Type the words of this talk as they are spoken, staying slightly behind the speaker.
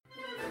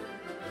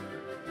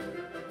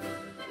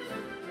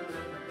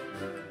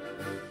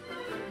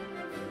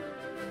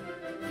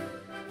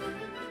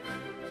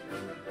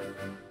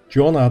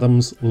John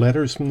Adams'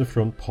 Letters from the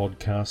Front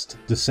podcast,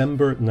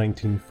 December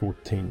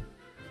 1914.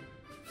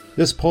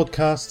 This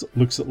podcast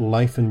looks at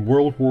life in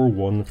World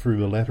War I through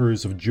the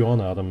letters of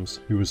John Adams,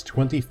 who was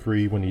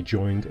 23 when he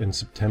joined in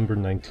September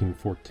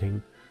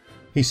 1914.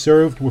 He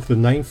served with the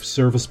 9th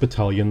Service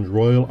Battalion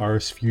Royal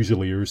Irish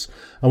Fusiliers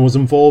and was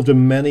involved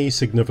in many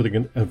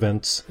significant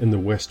events in the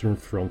Western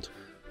Front,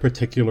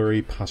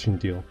 particularly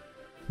Passchendaele.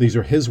 These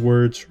are his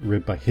words,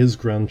 read by his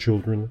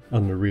grandchildren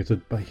and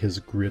narrated by his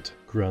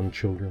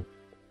great-grandchildren.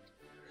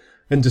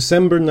 In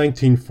December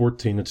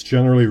 1914, it's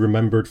generally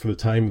remembered for the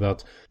time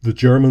that the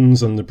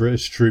Germans and the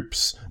British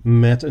troops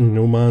met in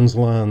no man's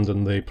land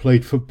and they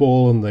played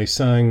football and they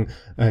sang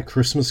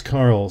Christmas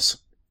carols.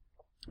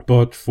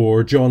 But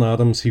for John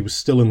Adams, he was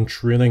still in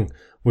training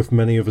with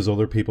many of his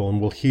other people,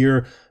 and we'll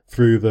hear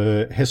through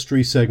the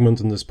history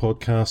segment in this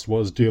podcast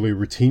what his daily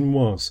routine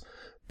was.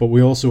 But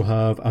we also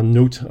have a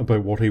note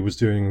about what he was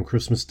doing on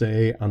Christmas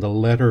Day and a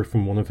letter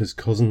from one of his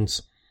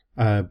cousins,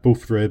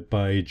 both read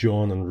by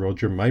John and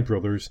Roger, my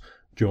brothers,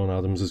 John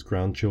Adams'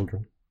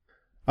 grandchildren.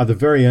 At the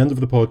very end of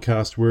the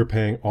podcast, we're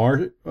paying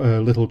our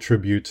little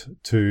tribute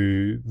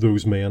to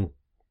those men.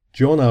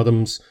 John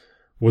Adams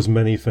was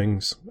many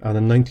things, and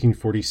in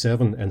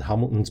 1947 in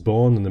Hamilton's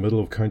Bawn in the middle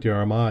of County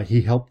Armagh,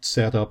 he helped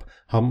set up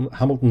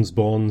Hamilton's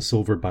Bawn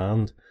Silver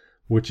Band,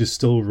 which is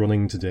still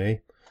running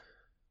today.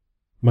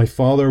 My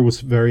father was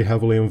very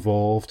heavily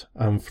involved,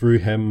 and through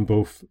him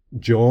both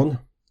John,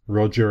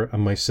 Roger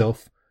and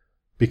myself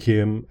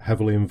became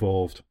heavily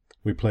involved.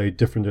 We played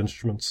different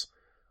instruments.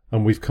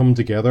 And we've come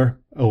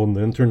together on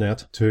the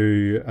internet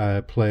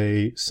to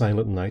play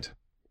Silent Night.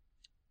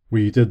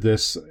 We did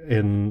this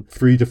in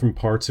 3 different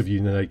parts of the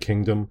United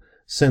Kingdom,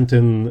 sent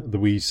in the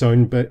wee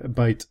sound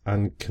bite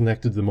and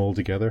connected them all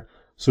together.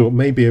 So it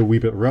may be a wee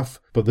bit rough,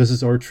 but this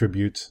is our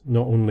tribute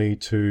not only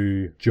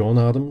to John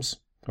Adams,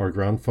 our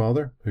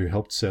grandfather, who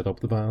helped set up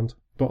the band,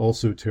 but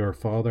also to our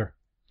father,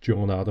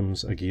 John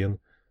Adams again,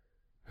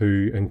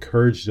 who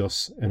encouraged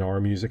us in our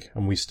music,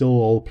 and we still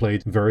all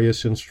played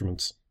various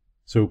instruments.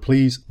 So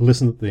please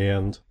listen at the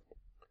end.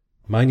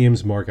 My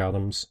name's Mark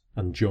Adams,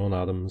 and John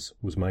Adams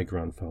was my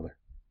grandfather.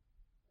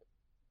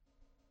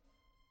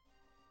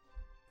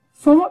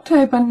 From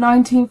October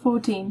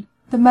 1914,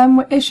 the men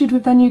were issued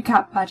with their new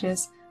cap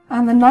badges,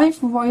 and the 9th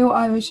Royal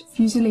Irish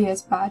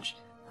Fusiliers badge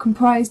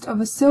comprised of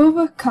a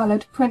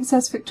silver-coloured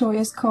Princess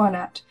Victoria's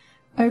coronet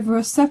over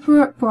a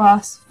separate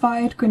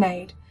brass-fired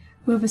grenade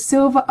with a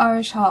silver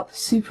Irish harp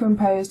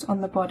superimposed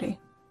on the body.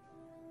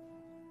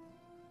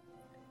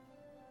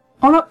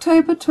 On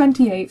October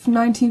 28,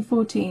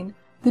 1914,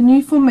 the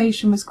new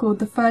formation was called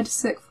the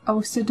 36th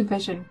Ulster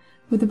Division,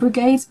 with the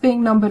brigades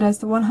being numbered as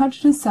the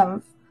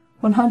 107th,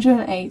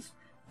 108th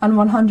and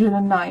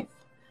 109th,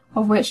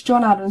 of which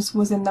John Adams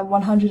was in the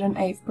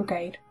 108th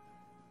Brigade.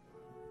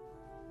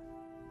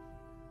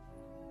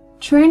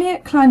 Training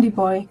at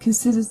Clandeboy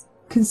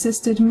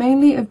consisted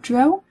mainly of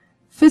drill,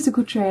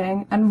 physical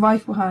training and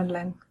rifle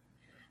handling.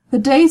 The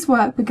day's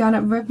work began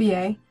at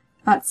Revier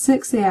at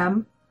 6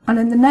 a.m, and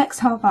in the next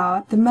half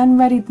hour the men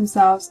readied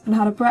themselves and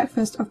had a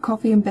breakfast of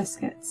coffee and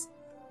biscuits.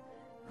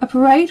 A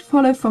parade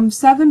followed from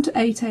 7 to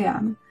 8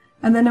 a.m,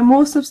 and then a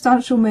more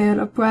substantial meal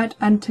of bread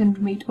and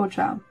tinned meat or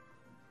jam.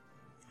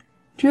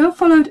 Drill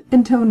followed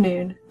until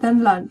noon,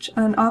 then lunch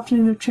and an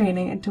afternoon of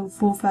training until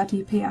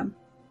 4:30 p.m.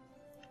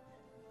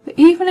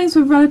 The evenings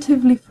were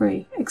relatively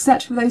free,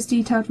 except for those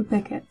detailed for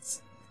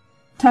pickets.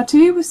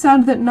 Tattoo was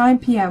sounded at 9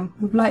 p.m,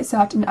 with lights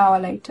out an hour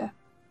later.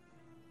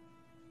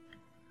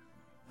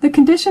 The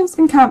conditions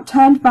in camp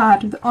turned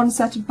bad with the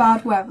onset of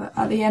bad weather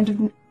at the end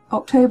of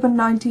October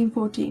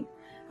 1914,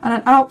 and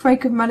an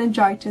outbreak of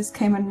meningitis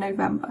came in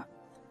November.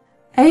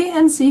 A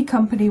and C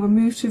Company were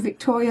moved to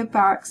Victoria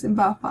Barracks in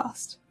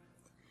Belfast.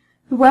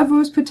 The weather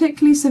was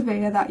particularly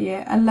severe that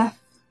year and left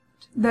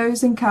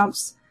those in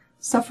camps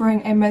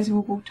suffering a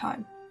miserable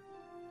time.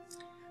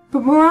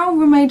 But morale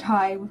remained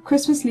high, with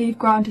Christmas leave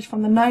granted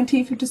from the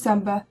 19th of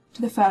December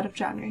to the 3rd of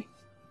January.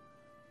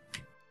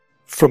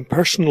 From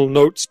Personal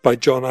Notes by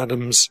John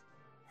Adams,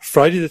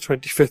 Friday the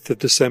 25th of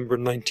December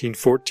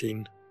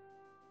 1914.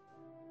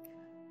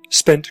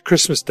 Spent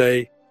Christmas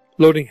Day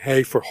loading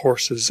hay for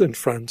horses in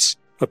France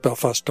at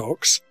Belfast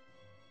Docks.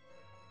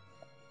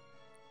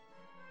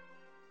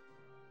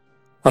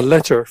 A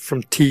letter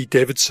from T.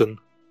 Davidson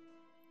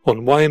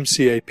on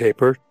YMCA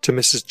paper to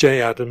Mrs.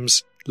 J.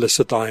 Adams,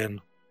 Lissadine.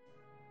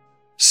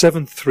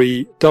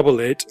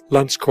 7388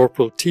 Lance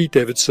Corporal T.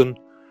 Davidson,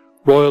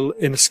 Royal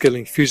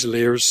Inniskilling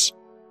Fusiliers,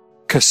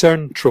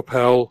 Caserne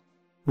Tropel,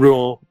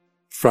 Rouen,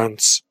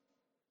 France,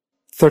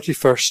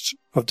 31st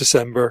of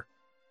December,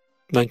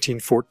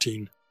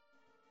 1914.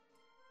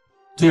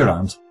 Dear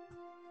Aunt,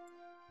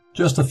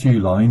 just a few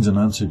lines in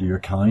answer to your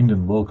kind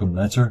and welcome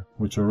letter,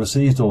 which I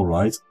received all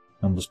right,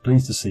 and was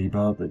pleased to see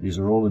that yous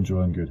are all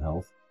enjoying good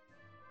health.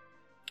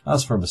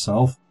 As for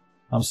myself,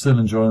 I'm still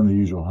enjoying the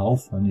usual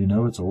health, and you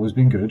know it's always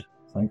been good,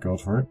 thank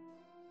God for it.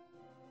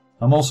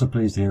 I'm also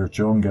pleased to hear of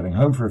John getting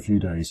home for a few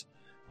days,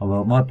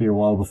 although it might be a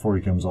while before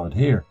he comes out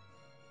here.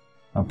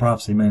 And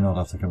perhaps he may not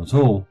have to come at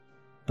all,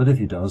 but if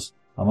he does,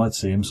 I might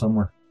see him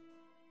somewhere.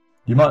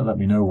 You might let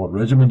me know what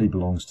regiment he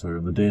belongs to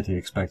and the date he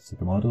expects to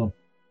come out on.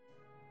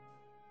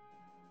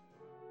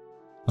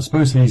 I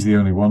suppose he's the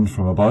only one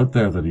from about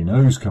there that he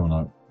knows coming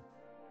out.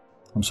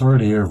 I'm sorry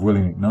to hear of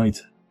Willie McKnight,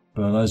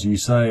 but as you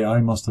say,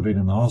 I must have been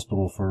in the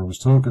hospital, for I was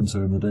talking to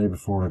him the day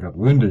before I got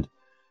wounded,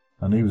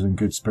 and he was in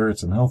good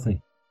spirits and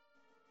healthy.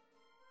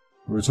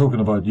 We were talking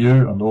about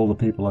you and all the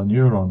people I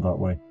knew around that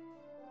way.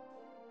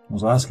 I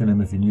was asking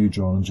him if he knew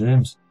John and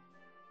James.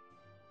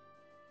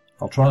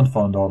 I'll try and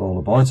find out all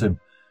about him,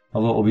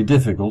 although it'll be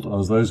difficult,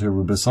 as those who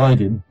were beside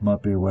him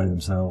might be away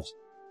themselves.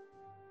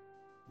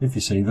 If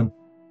you see them,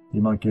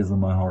 you might give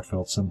them my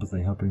heartfelt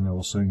sympathy, hoping they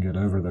will soon get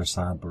over their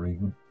sad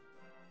bereavement.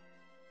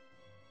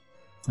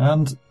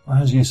 And,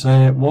 as you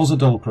say, it was a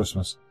dull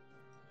Christmas.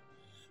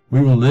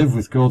 We will live,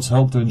 with God's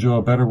help, to enjoy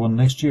a better one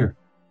next year.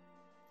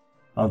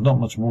 I've not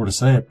much more to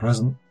say at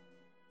present.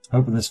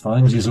 Hoping this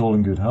finds yous all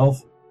in good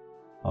health,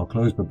 I'll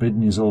close by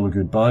bidding yous all a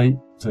goodbye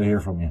to hear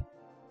from you.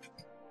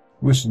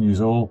 Wishing yous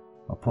all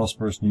a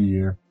prosperous New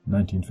Year,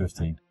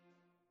 1915.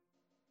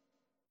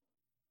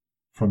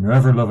 From your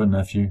ever-loving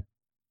nephew,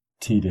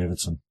 T.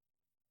 Davidson.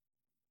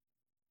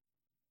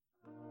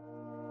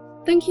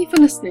 Thank you for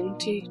listening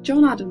to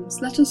John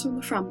Adams' Letters from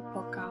the Front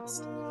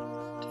podcast.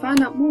 To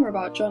find out more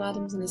about John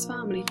Adams and his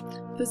family,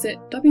 visit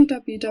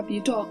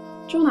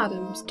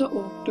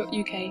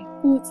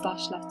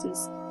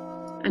www.johnadams.org.uk/letters,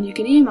 and you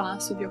can email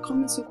us with your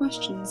comments or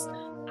questions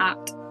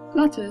at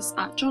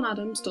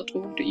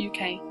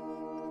letters@johnadams.org.uk.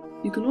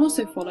 You can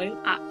also follow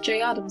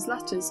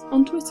 @JAdamsLetters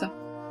on Twitter.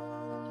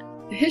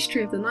 The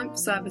history of the 9th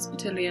Service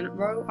Battalion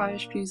Royal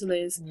Irish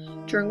Fusiliers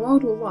during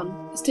World War I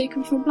is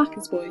taken from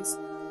Blackers Boys.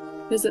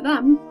 Visit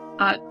them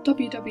at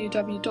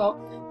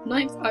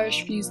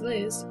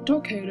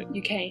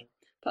www.9thirishfusiliers.co.uk.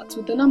 That's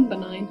with the number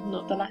 9,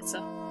 not the letter.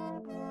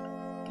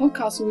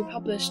 Podcasts will be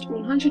published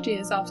 100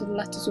 years after the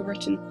letters were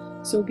written,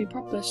 so will be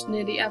published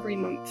nearly every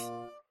month.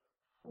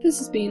 This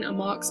has been a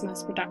Marks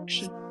Mess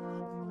production.